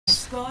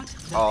Oh,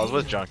 I was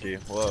with Junkie.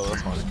 Whoa,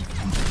 that's funny.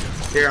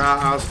 Here,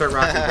 I'll start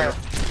rocking here.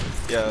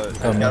 Yeah,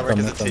 gotta work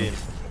as a team.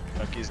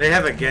 Junkie's They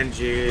have a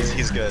Genji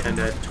he's good. and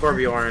a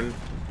Torbjorn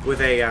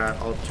with a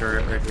ult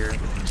turret right here.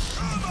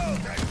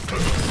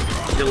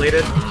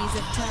 Deleted.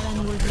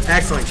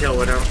 Excellent kill,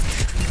 Widow.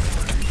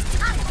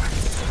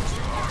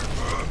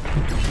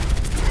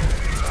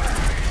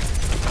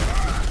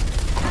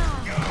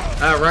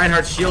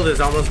 Reinhardt's shield is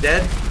almost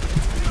dead.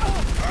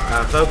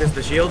 Focus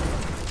the shield.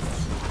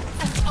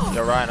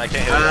 Yo, Ryan, I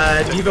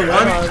can't hit D.Va 1.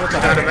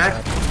 Got him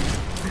back.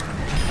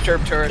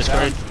 Turb turret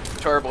down.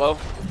 Turb low.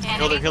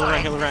 Heal the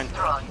Ryan, heal the Ryan.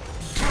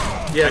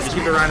 Yes,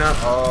 keep the Ryan up.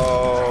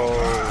 Oh,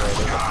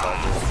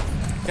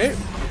 Hey,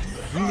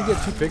 didn't you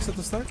get 2 picks at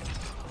the start?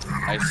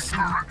 Nice.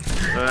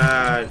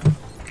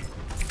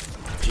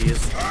 Jeez.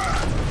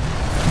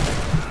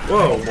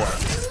 Whoa.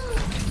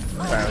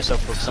 Alright, we're so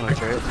focused on the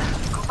turret.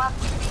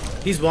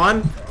 He's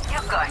one.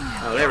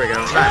 Oh, there we go.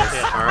 Nice.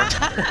 Alright.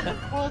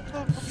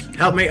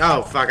 Help me.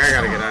 Oh, fuck. I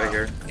gotta get out of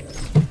here.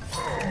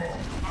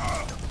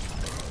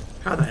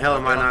 How the hell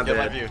am I not Get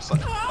my dead? view.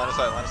 Line of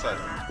sight.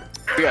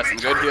 We got some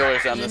good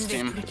healers on this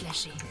team.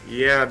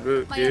 Yeah,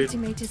 dude.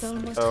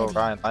 Oh,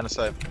 Ryan, line of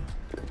sight.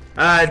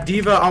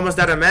 D.Va almost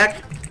out of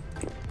mech.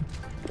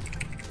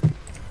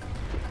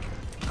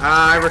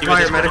 I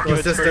require medical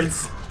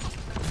assistance.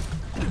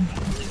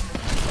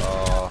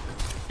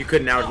 You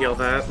couldn't out heal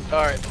that.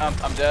 Alright,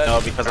 I'm dead. No,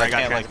 because I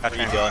can't like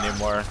re-heal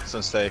anymore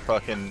since they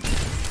fucking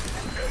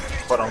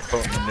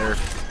quote-unquote nerf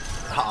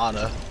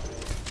Ana.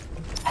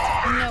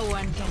 No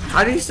one can.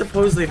 How do you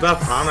supposedly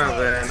buff Ana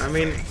then? I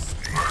mean,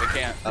 They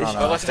can't. I don't know.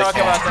 But let's talk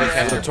about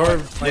that The after.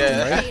 Torb flanking,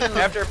 right?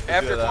 After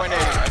point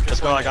 80. Let's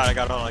go, I got it.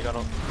 I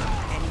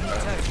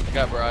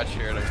got Barrage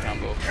here to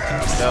combo. Yo,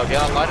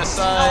 get on line of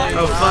sight.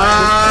 oh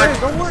fuck! Hey,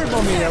 don't worry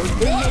about me. I was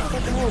getting your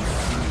fucking ult.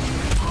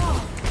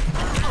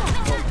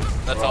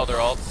 That's all their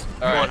ults.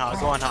 Go on,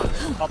 Alright.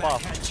 hot. Pop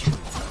off.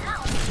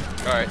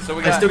 Alright, so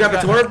we I got. still got the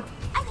Torb.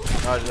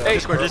 Hey,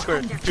 Discord.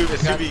 2v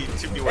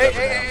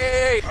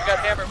Hey,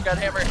 whatever. we got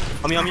hammer.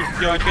 On me. Yo,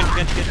 get.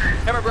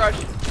 Hammer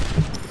Barrage.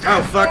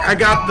 Oh fuck! I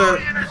got the.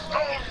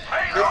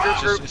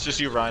 It's just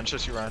you, Ryan.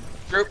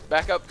 Group,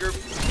 back up, group.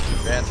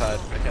 Van's side.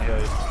 I can't heal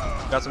you.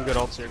 Got some good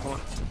ults here, come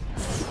on.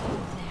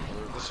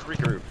 Let's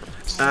regroup.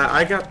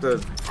 I got the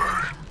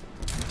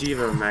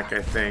D.Va mech.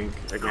 I think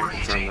I can't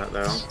confirm that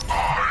though.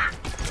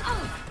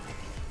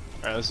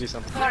 Alright, let's do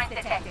something.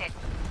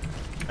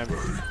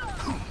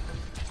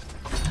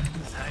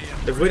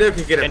 If Widow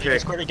could get a Genji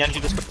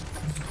pick. Discord.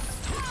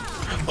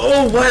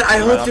 Oh what? I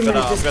hooked him and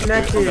it I'm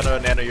disconnected. gonna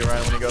nano you,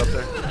 Ryan, when you go up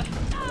there.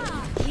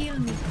 Heal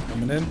me.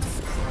 Coming in.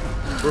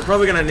 We're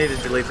probably gonna need to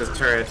delete this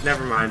turret.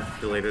 Never mind.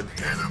 Deleted.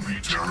 Enemy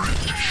turret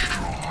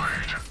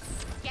destroyed.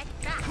 Get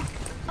back.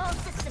 All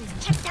systems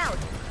checked out.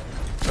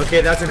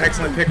 Okay, that's an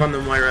excellent pick on the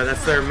Moira.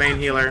 That's their main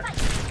healer.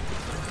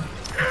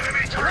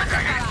 Enemy turret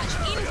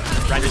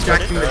Ryan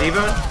Distracting the discorded.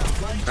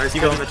 D.Va. Nice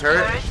kill on the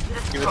turret.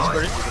 D.Va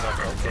discorded.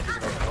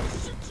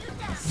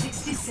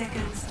 60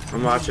 seconds.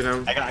 I'm watching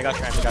him. I got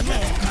Trent.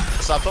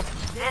 Stop them.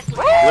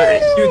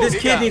 Dude, this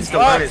kid needs to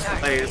learn his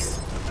plays.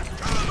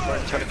 I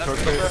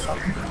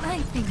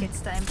think it's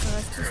time for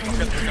us to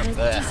end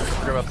There.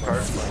 Forget about the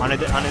card. On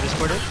a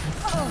discorded.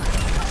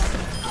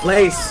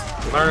 Lace,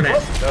 learn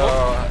it.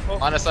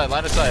 Line of sight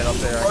up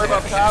there. Torb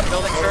up top,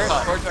 building turret.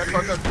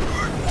 Torb.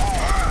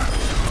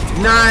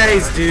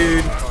 Nice,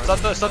 dude. Stop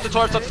the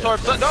Torb.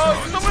 No,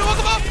 somebody woke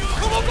him up.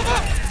 Who woke him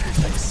up?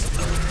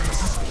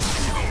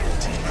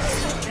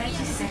 30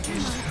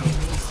 seconds.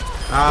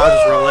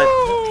 Just roll it.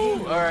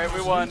 Alright,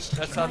 we won.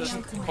 That's how this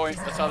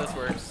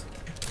works.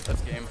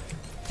 That's game.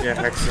 Yeah,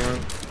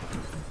 excellent.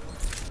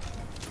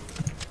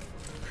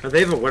 They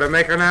have a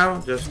Widowmaker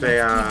now? Just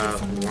a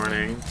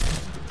warning.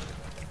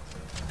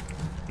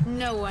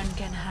 No one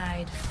can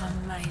hide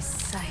from my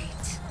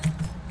sight.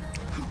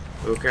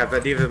 Oh crap,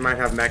 that D.Va might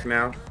have mech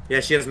now. Yeah,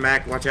 she has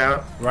mech, watch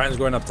out. Ryan's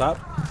going up top.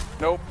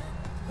 Nope.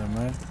 Never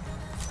mind.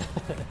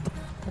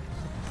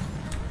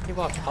 He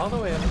walked all the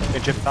way up.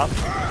 Good chip top.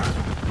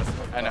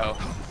 I know.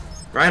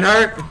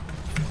 Reinhardt!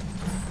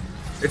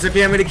 It's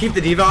okay, I'm gonna keep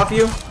the D.Va off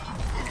you.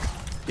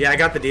 Yeah, I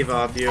got the D.Va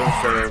off you,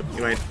 so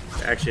you might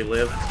actually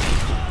live.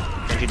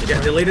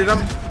 Yeah, deleted him?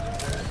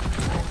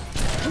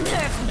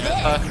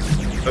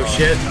 Oh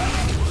shit.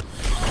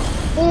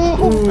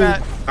 Ooh,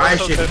 Matt, I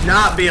so should good.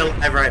 not be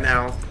alive right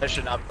now. I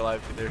should not be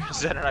alive either.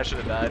 Zen and I should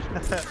have died.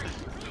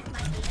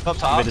 Up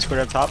Mid top. Discord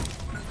up top.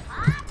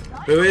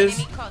 Who is?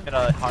 In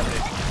a hard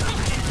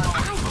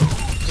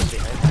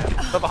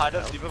behind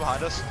us. Leave it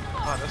behind us.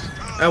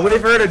 Wait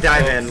for her to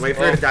dive in. Wait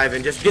for her to dive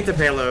in. Just get the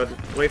payload.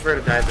 Wait for her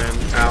to dive in.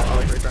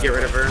 I'll get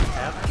rid of her.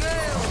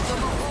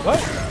 What?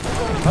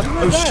 How did I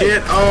Oh die?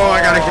 shit. Oh,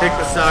 I gotta kick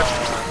the suck.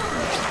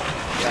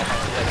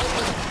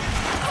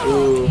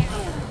 Ooh.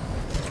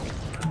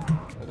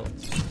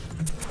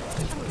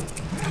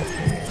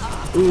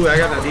 Ooh, I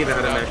got that D.Va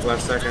out of mech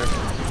last second.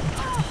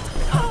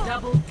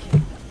 Double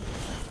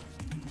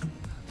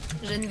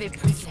Je ne vais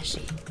plus flasher.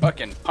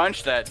 Fucking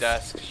punch that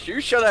desk. You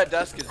show that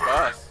desk his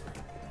boss.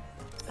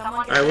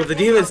 Alright, well the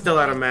D.Va's still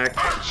out of mech.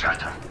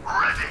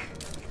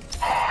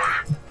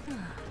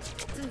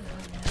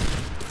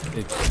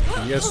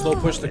 Can you guys slow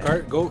push the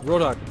cart? Go,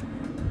 Roadhog.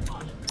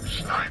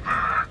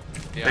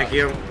 Yeah. Thank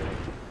you.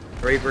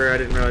 Reaper, I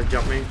didn't realize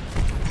jump me.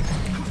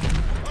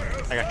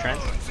 I got Trent.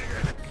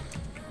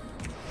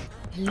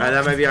 Alright,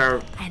 that might be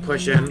our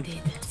push in.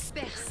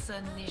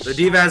 The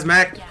D.Va's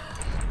mech.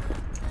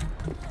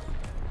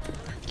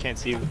 Can't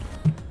see you.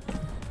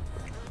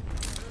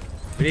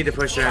 We need to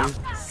push in.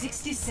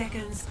 60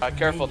 seconds.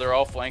 Careful, they're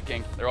all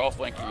flanking. They're all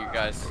flanking you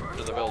guys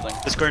to the building.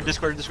 Discord.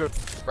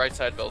 Right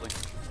side building.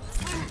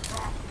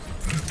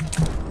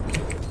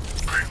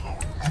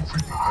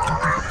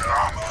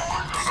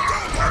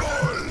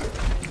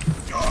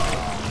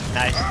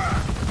 Nice.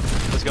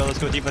 Let's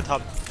go deep at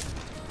top.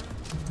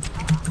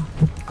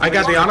 I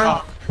got the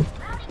honor.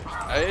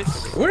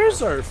 Nice.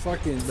 Where's our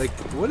fucking, like,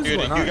 what is Dude,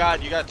 going on? you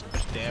got too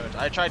much damage.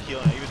 I tried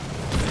healing. He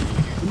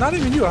was Not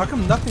even you, how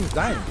come nothing's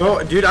dying?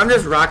 Oh, dude, I'm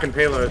just rocking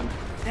payload.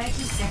 30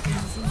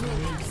 seconds.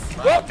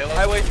 Whoop!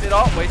 I wasted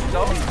all.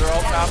 They're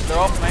all top. They're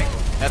all flanked.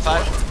 that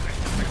side.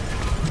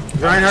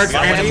 Reinhardt's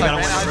Got one, anti. got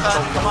one.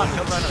 Come on,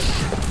 kill Reinhardt.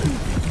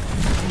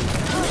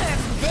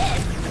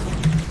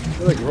 I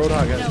feel like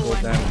Roadhog has full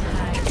damage.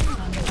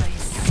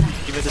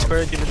 Give it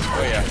Discord.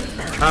 Oh yeah.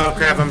 Oh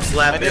crap, I'm I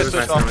slapped. need It to was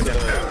my switch off to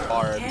stomach. the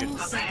bar. 10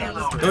 seconds.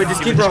 No,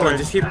 just keep rolling.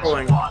 Just keep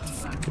rolling.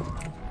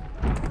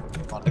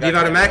 Leave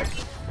out a mech.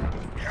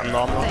 I'm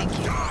low. Thank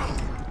you.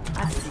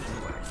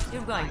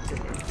 You're going to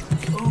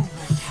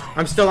live.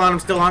 I'm still on.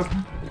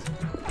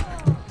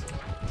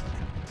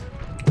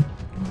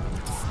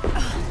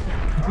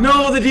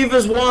 No, the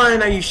D.Va's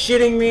won. Are you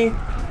shitting me?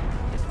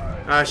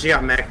 She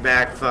got mech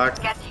back. Fuck.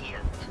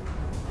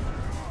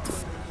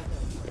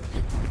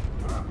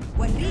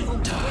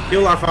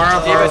 Heal our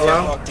far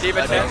low.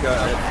 D.Va 10.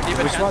 D.Va We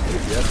 10. swapped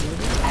DPS.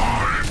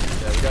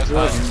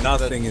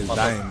 Nothing is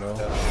dying, bro.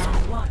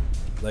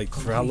 Like,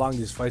 for how long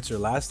these fights are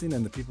lasting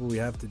and the people we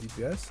have to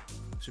DPS,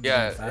 should be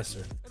Yeah. going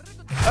faster.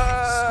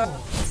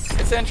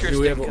 It's interesting.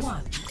 Do we have a-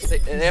 'cause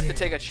they have to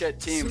take a shit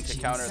team to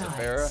counter the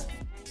Pharah,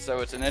 so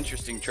it's an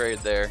interesting trade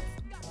there.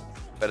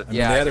 But I mean,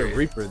 yeah, they I had a hear you.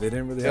 Reaper, they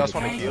didn't really They have also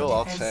a want to heal.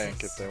 I'll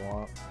tank if they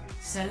want.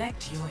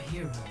 Select your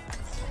hero.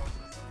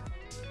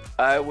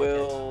 I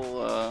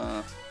will.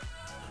 I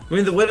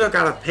mean, the Widow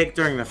got a pick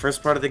during the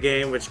first part of the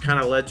game, which kind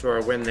of led to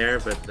our win there,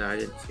 but I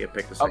didn't see a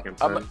pick the second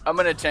part. I'm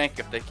gonna tank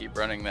if they keep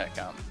running that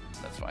comp.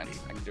 That's fine.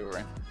 I can do it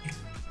right.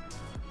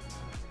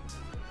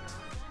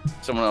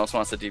 Someone else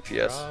wants a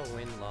DPS.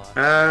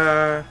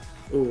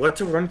 Ooh,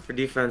 what's a run for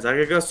defense? I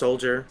could go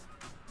soldier.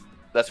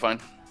 That's fine.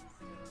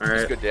 It's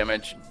Alright. good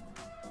damage.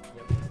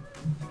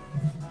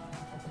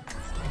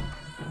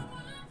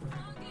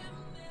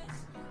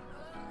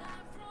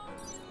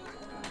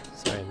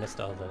 Sorry, I missed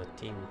all the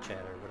team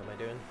chatter. What am I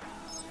doing?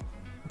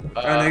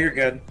 Oh, no, you're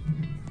good.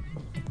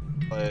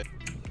 Play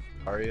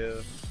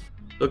Arya.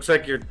 Looks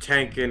like you're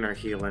tanking or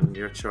healing.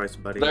 Your choice,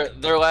 buddy.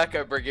 Their lack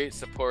of brigade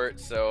support,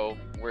 so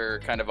we're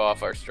kind of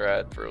off our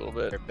strat for a little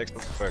bit. Here, pick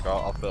this quick.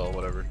 I'll fill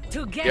whatever.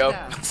 Together.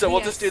 Yep. So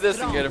we'll just do this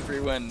and get a free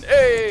win.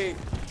 Hey!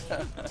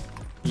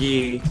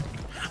 Yee.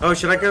 Oh,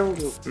 should I go?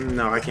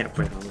 No, I can't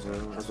play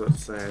Hanzo. I was about to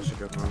say I should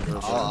go Hanzo.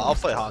 I'll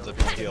play Hans if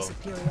you heal.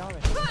 Superiority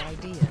of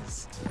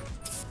ideas.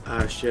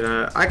 Shit.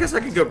 I guess I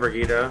could go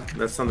Brigitte.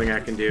 That's something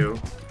I can do.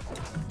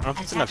 I don't know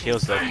if it's enough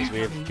heals though, because we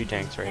have 2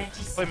 tanks, right?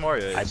 Play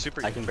Moria. It's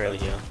super I easy. can barely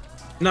heal.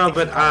 No,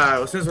 but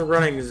since we're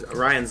running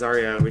Ryan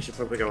Zarya, we should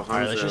probably go Hanzo.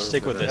 Alright, let's just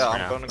stick with this. Yeah, for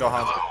I'm now. going to go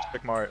Hans.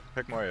 Pick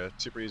Moria.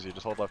 It's super easy.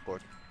 Just hold left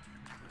click.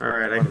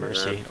 Alright, I Or can do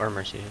Mercy. that. Or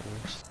Mercy.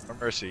 Or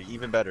Mercy.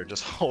 Even better.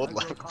 Just hold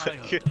left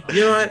click.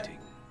 You know what?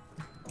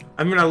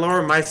 I'm gonna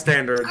lower my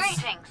standards.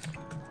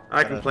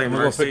 I can play I'm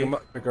gonna go pick,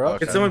 Mercy. pick her up.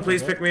 Can someone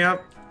please pick me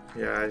up?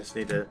 Yeah, I just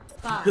need to.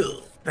 5,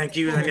 Thank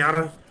you,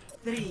 Zenyatta.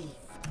 3,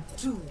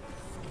 2,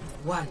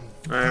 1.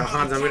 Alright,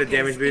 Hans, I'm gonna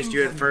damage boost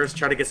you at first.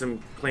 Try to get some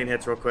clean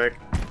hits real quick.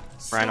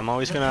 Ryan, I'm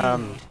always gonna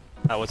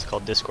what's it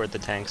called, Discord the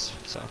tanks.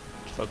 So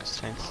focus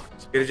tanks.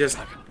 You gotta just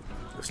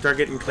start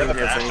getting clean hits.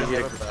 I need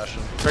you to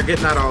Fashion. start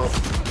getting that all.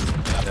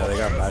 Yeah, they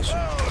got Bastion.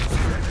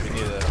 We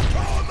need it.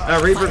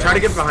 Reaper, try to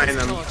get behind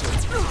them.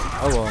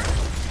 Oh well.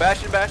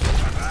 Bastion. I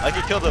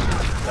can kill them.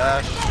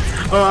 Dash.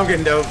 Oh, I'm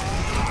getting dope.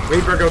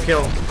 Reaper, go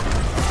kill.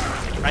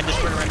 Ryan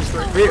Discord.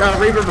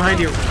 Reaper behind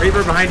you.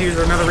 Reaper behind you.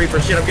 There's another Reaper.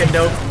 Shit, I'm getting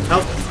dope.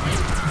 Help.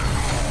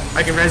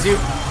 I can res you.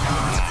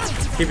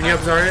 Keeping you up,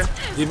 Zarya.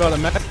 D.Va on the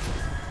mech.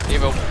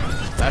 Evo.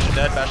 Bastion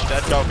dead.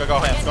 Go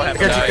ham. I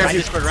got you, got Ryan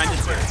you. Discord.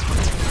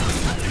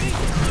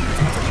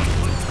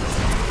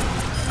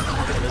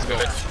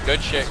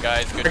 Good shit,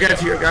 guys. Good I got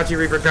shit. you,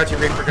 Reaper, got you.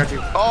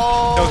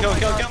 Oh! I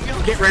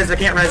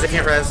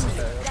can't res.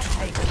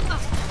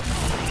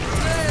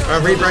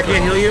 Reaper, I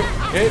can't heal you.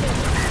 Hey,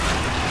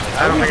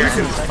 I don't think I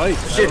losing can. this fight.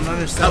 Shit, I don't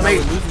understand help how me.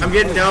 we're losing. I'm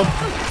getting dope.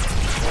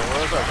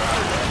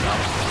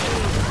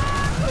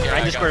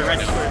 Ryan Discord. I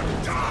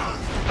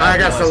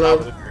got solo.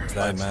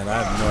 That, man,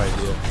 I have no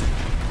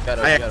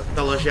idea. I got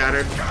solo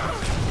shattered.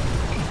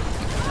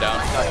 Down.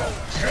 I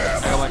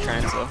got my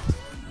trans though.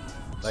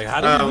 Like,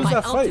 how did we lose My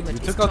that fight?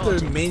 ultimate We is took out their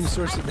charging. main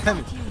source of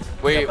damage.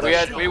 We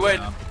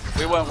went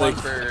one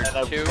for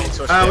 2.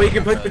 We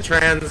can put the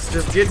trans.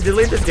 Just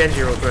delete this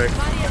Genji real quick.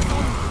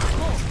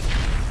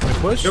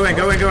 Push? Go in.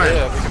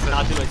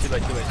 Not too late.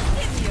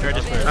 Fair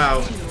discord.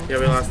 Oh, yeah,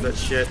 we lost that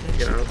shit.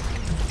 Get out.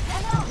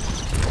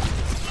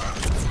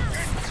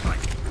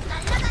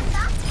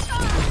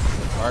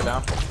 Far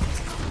down.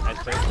 Nice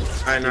play.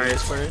 Alright,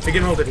 nice. We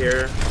can hold it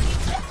here.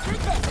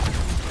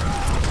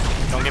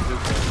 Don't get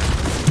booped.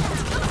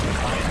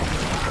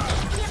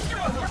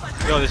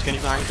 Yo, this can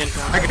you find?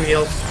 I can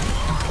heal.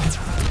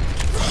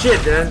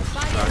 Shit, dude.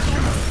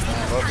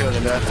 Both healers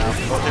are dead now.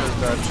 Both healers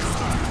are dead.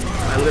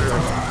 I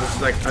literally, this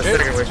is like a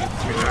second away from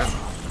me.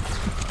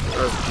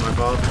 That was my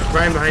fault.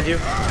 Ryan, behind you.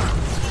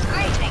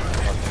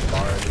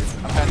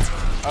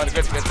 Oh,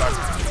 good bar.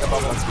 Good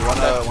bubble. You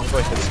wanna go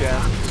hit scan?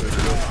 So we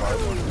can go far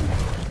one.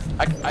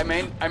 I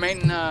main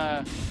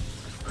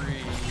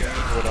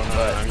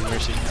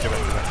Mercy.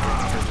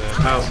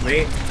 Oh, me?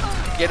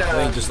 Get I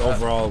think just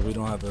overall, we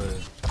don't have a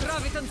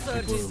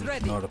people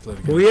who know how to play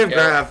the game. We have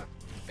Grav.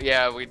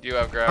 Yeah, we do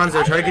have grab.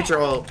 Hanzo, try to get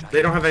your ult.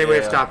 They don't have any way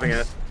of stopping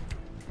it.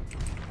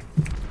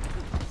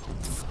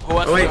 Who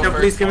wants Oh wait, to go no,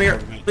 first? please come here.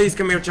 Please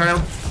come here,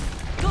 child.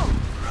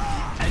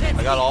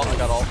 I got all.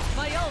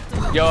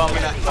 Yo, I'm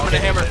gonna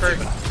hammer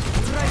first.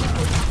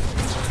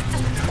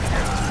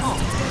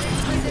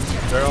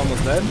 They're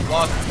almost dead. We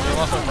lost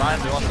with Ryan.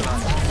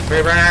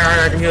 Wait, Ryan,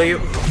 I can heal you.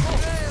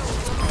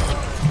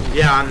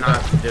 Yeah, I'm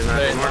not doing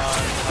that anymore.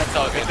 That's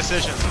all Make good.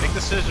 decisions.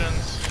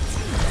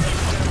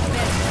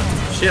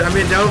 Shit, I'm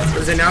being dope.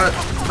 Is it now?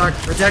 Fuck,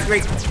 protect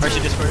me. Mercy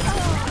discord.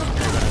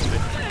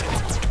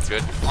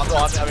 Good.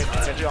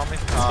 Genji on me.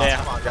 Yeah.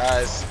 Come on,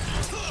 guys.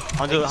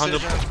 Hanzo.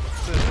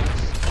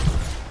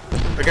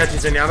 I got you,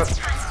 Zenyatta.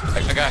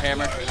 I got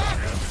hammer.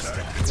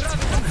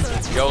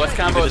 Yo, let's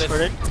combo this. Go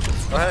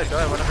ahead,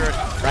 whenever you're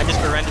ready. Ryan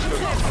discord.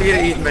 You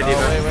get eaten by Diva.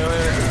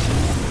 Wait.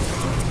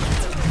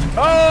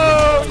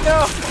 Oh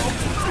no!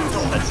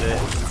 That's it.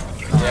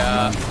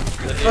 Yeah.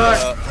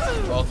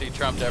 The ulti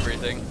trumped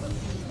everything.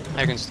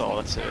 I can stall,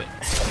 that's it.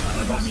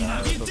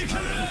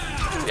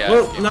 Yeah.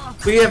 Well, no,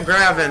 we have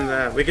Grav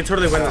and we can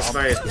totally win this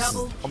fight.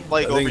 I'm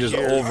like I over think just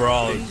here.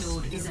 overall,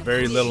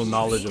 very little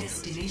knowledge of.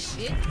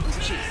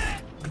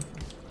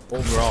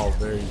 Overall,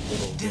 very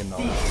little game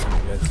knowledge.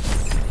 You guys.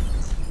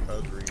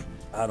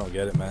 I don't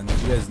get it, man.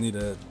 You guys need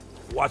to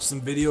watch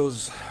some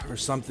videos or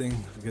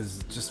something because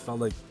it just felt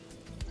like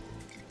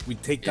we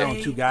take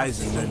down 2 guys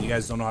and then you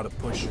guys don't know how to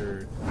push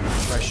or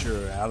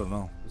pressure. Or, I don't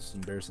know. This is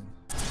embarrassing.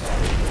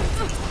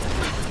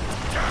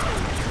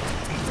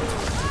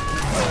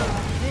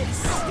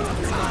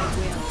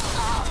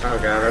 Oh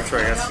god, that's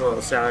right. That's a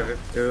little sad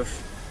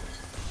goof.